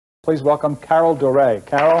Please welcome Carol Dore.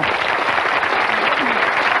 Carol.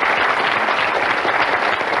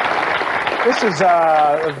 This is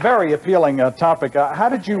a very appealing topic. How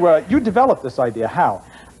did you develop this idea? How?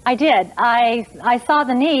 I did. I saw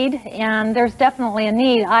the need, and there's definitely a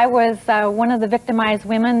need. I was one of the victimized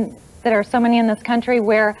women that are so many in this country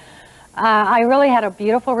where I really had a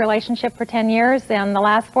beautiful relationship for 10 years, and the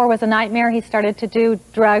last 4 was a nightmare. He started to do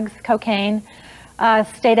drugs, cocaine.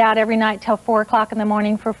 Stayed out every night till 4 o'clock in the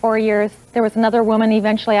morning for 4 years. There was another woman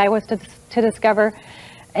eventually I was to discover.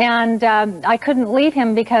 And I couldn't leave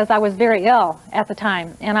him because I was very ill at the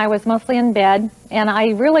time. And I was mostly in bed. And I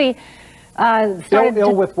really started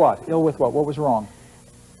Ill with what? Ill with what? What was wrong?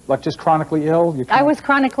 Like just chronically ill? I was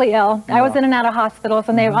chronically ill. Yeah. I was in and out of hospitals.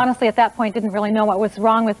 And they honestly at that point didn't really know what was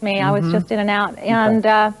wrong with me. I was just in and out. And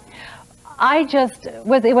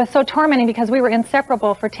it was so tormenting because we were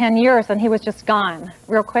inseparable for 10 years and he was just gone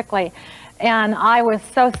real quickly. And I was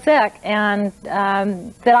so sick and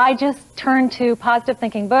that I just turned to positive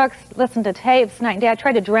thinking books, listened to tapes night and day. I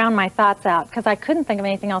tried to drown my thoughts out because I couldn't think of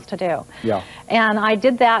anything else to do. Yeah. And I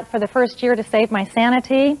did that for the first year to save my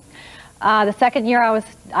sanity. The second year I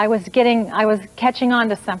was catching on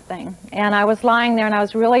to something, and I was lying there and I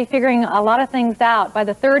was really figuring a lot of things out. By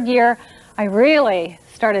the third year, I really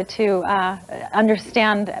started to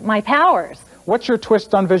understand my powers. What's your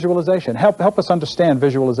twist on visualization? Help us understand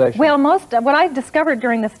visualization. Well, what I discovered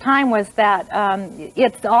during this time was that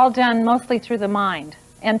it's all done mostly through the mind,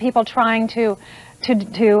 and people trying to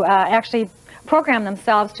actually program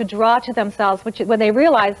themselves to draw to themselves, when they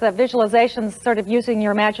realize that visualization is sort of using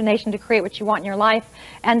your imagination to create what you want in your life,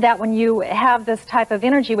 and that when you have this type of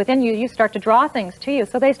energy within you, you start to draw things to you.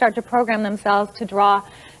 So they start to program themselves to draw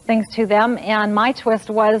things to them. And my twist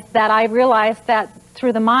was that I realized that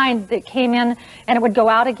through the mind it came in and it would go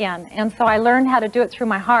out again. And so I learned how to do it through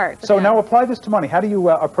my heart. So now apply this to money. How do you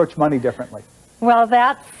approach money differently? Well,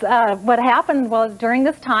 that's what happened was during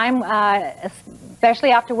this time, especially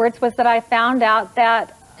afterwards, was that I found out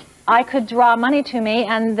that I could draw money to me,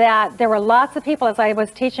 and that there were lots of people, as I was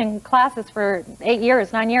teaching classes for 8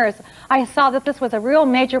 years, 9 years, I saw that this was a real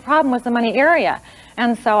major problem, was the money area.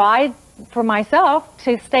 And so for myself,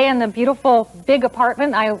 to stay in the beautiful big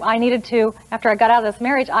apartment, I needed to, after I got out of this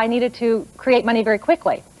marriage, I needed to create money very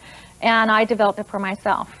quickly. And I developed it for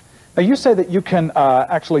myself. Now you say that you can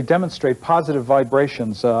actually demonstrate positive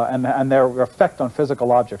vibrations and their effect on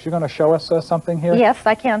physical objects. You're going to show us something here? Yes,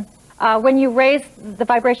 I can. When you raise the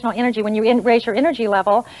vibrational energy, when you raise your energy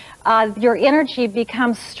level, your energy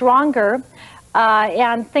becomes stronger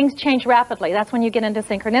and things change rapidly. That's when you get into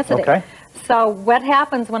synchronicity. Okay. So what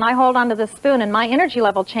happens when I hold onto the spoon and my energy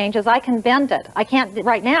level changes, I can bend it. I can't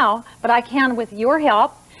right now, but I can with your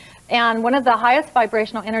help. And one of the highest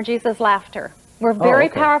vibrational energies is laughter. We're very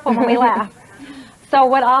powerful when we laugh. So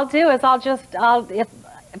what I'll do is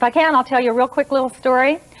if I can, I'll tell you a real quick little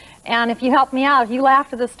story. And if you help me out, if you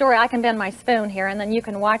laugh at the story, I can bend my spoon here, and then you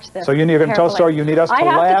can watch this. So you need to tell a story. You need us to laugh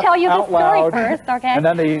I have to tell you the story loud, first, okay? And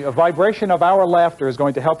then the vibration of our laughter is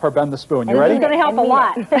going to help her bend the spoon. You ready? This is going to help a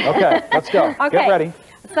lot. Okay, let's go. Okay. Get ready.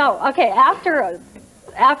 So, okay, after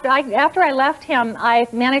I left him, I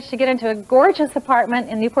managed to get into a gorgeous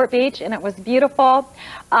apartment in Newport Beach, and it was beautiful.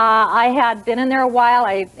 I had been in there a while.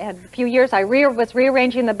 I had a few years. I was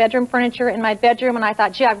rearranging the bedroom furniture in my bedroom, and I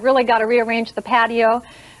thought, gee, I've really got to rearrange the patio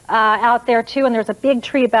out there too. And there's a big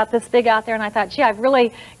tree about this big out there, and I thought, gee, I've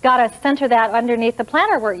really got to center that underneath the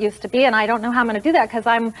planter where it used to be, and I don't know how I'm going to do that because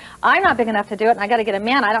I'm not big enough to do it, and I got to get a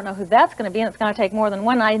man. I don't know who that's going to be, and it's going to take more than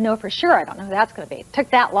one. I know for sure I don't know who that's going to be. It took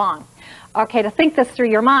that long. Okay, to think this through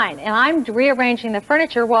your mind. And I'm rearranging the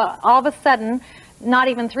furniture. Well, all of a sudden, not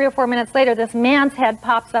even 3 or 4 minutes later, this man's head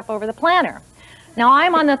pops up over the planter. Now,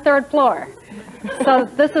 I'm on the 3rd floor, so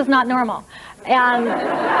this is not normal. And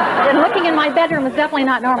looking in my bedroom is definitely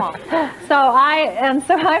not normal. So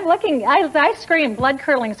I'm looking, I scream,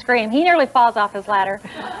 blood-curdling scream. He nearly falls off his ladder.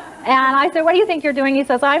 And I said, what do you think you're doing? He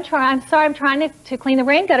says, I'm sorry, I'm trying to clean the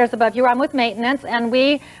rain gutters above you. I'm with maintenance, and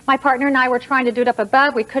my partner and I were trying to do it up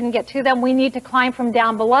above. We couldn't get to them. We need to climb from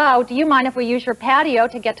down below. Do you mind if we use your patio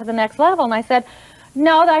to get to the next level? And I said,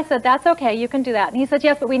 no. I said, that's okay, you can do that. And he said,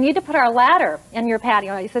 yes, but we need to put our ladder in your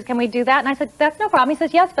patio. He says, can we do that? And I said, that's no problem. He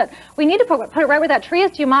says, yes, but we need to put it right where that tree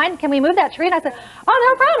is. Do you mind? Can we move that tree? And I said, oh,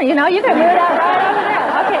 no problem. You can move that right over there.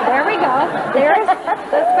 Okay, there we go. There's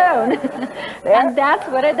the spoon. And that's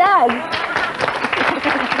what it does.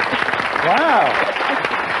 Wow.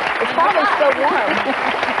 It's probably still warm.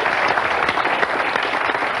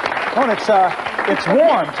 Oh, and it's It's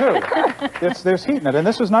warm, too. There's heat in it, and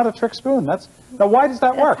this is not a trick spoon. Now, why does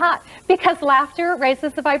that work? It's hot. Because laughter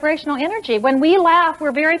raises the vibrational energy. When we laugh,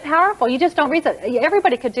 we're very powerful. You just don't reason.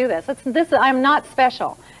 Everybody could do this. I'm not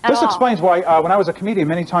special at This all. explains why, when I was a comedian,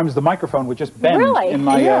 many times the microphone would just bend in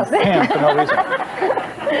my hand for no reason.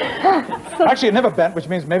 Actually, it never bent, which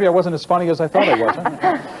means maybe I wasn't as funny as I thought I was.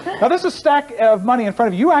 Now, this is a stack of money in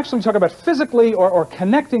front of you. You actually talk about physically or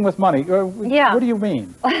connecting with money. Yeah. What do you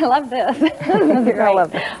mean? I love this. This is great. I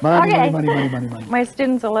love this. Money, Okay. money. My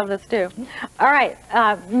students will love this too. All right,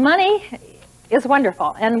 money is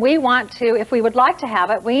wonderful, and we want to, if we would like to have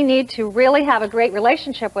it, we need to really have a great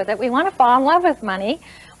relationship with it. We want to fall in love with money.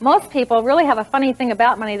 Most people really have a funny thing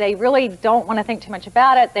about money. They really don't want to think too much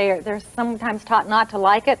about it. They're sometimes taught not to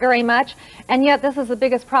like it very much, and yet this is the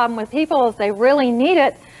biggest problem with people is they really need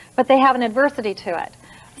it, but they have an adversity to it.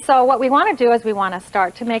 So what we want to do is we want to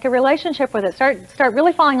start to make a relationship with it, start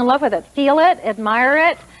really falling in love with it, feel it, admire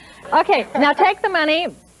it. Okay, now take the money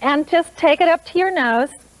and just take it up to your nose,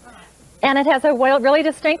 and it has a really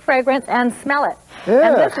distinct fragrance, and smell it.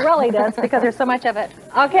 And this really does because there's so much of it.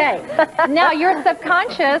 Okay, now your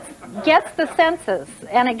subconscious gets the senses,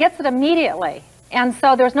 and it gets it immediately. And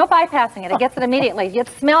so there's no bypassing it. It gets it immediately. It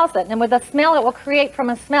smells it, and with the smell, it will create from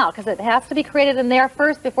a smell, because it has to be created in there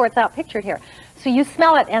first before it's out pictured here. So you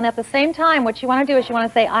smell it, and at the same time, what you want to do is you want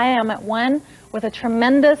to say, I am at one with a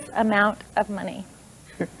tremendous amount of money.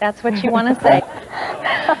 That's what you want to say.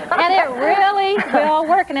 And it really will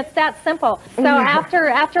work, and it's that simple. So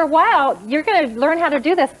after a while, you're going to learn how to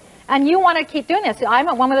do this, and you want to keep doing this. I'm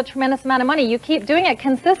at one with a tremendous amount of money. You keep doing it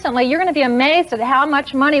consistently, you're going to be amazed at how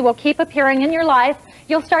much money will keep appearing in your life.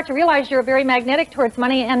 You'll start to realize you're very magnetic towards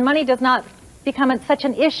money, and money does not become such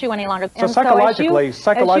an issue any longer. So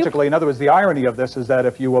psychologically, in other words, the irony of this is that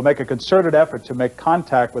if you will make a concerted effort to make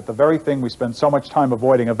contact with the very thing we spend so much time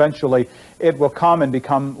avoiding, eventually it will come and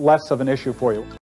become less of an issue for you.